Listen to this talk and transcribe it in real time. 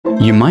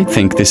You might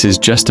think this is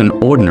just an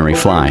ordinary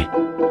fly,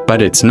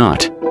 but it's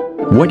not.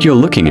 What you're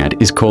looking at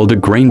is called a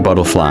green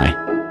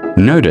bottlefly.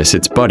 Notice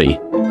its body.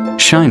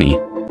 Shiny,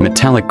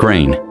 metallic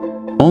green,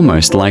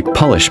 almost like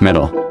polished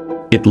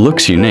metal. It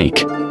looks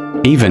unique,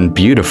 even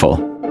beautiful.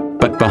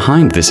 But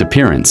behind this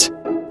appearance,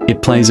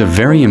 it plays a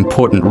very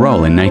important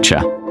role in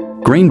nature.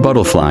 Green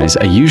bottleflies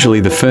are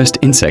usually the first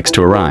insects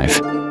to arrive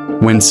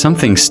when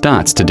something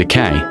starts to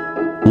decay,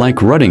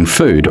 like rotting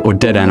food or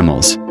dead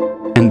animals.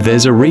 And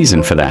there's a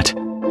reason for that.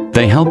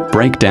 They help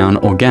break down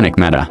organic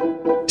matter,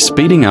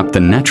 speeding up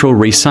the natural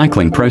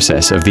recycling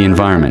process of the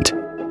environment.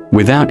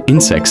 Without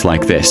insects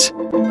like this,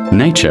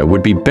 nature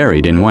would be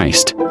buried in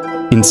waste.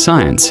 In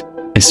science,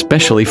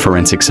 especially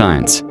forensic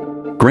science,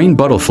 green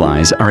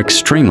bottleflies are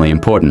extremely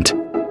important.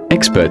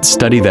 Experts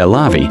study their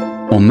larvae,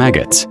 or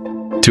maggots,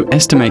 to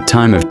estimate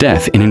time of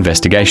death in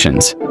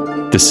investigations.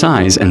 The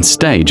size and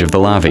stage of the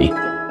larvae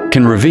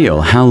can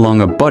reveal how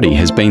long a body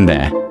has been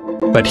there.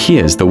 But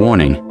here's the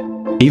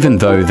warning. Even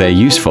though they're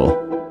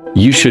useful,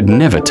 you should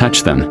never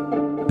touch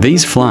them.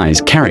 These flies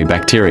carry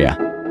bacteria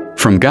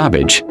from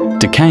garbage,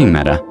 decaying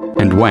matter,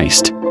 and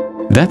waste.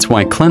 That's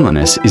why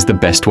cleanliness is the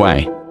best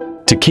way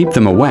to keep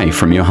them away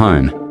from your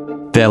home.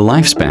 Their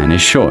lifespan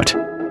is short,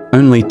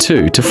 only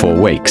 2 to 4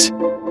 weeks.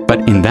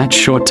 But in that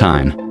short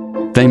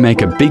time, they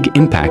make a big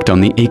impact on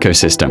the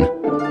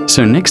ecosystem.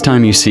 So next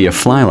time you see a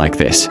fly like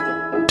this,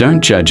 don't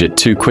judge it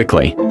too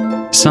quickly.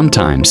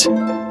 Sometimes,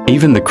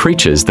 even the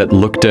creatures that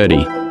look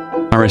dirty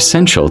are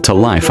essential to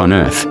life on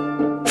Earth.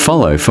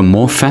 Follow for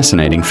more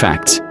fascinating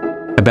facts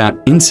about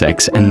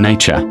insects and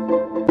nature.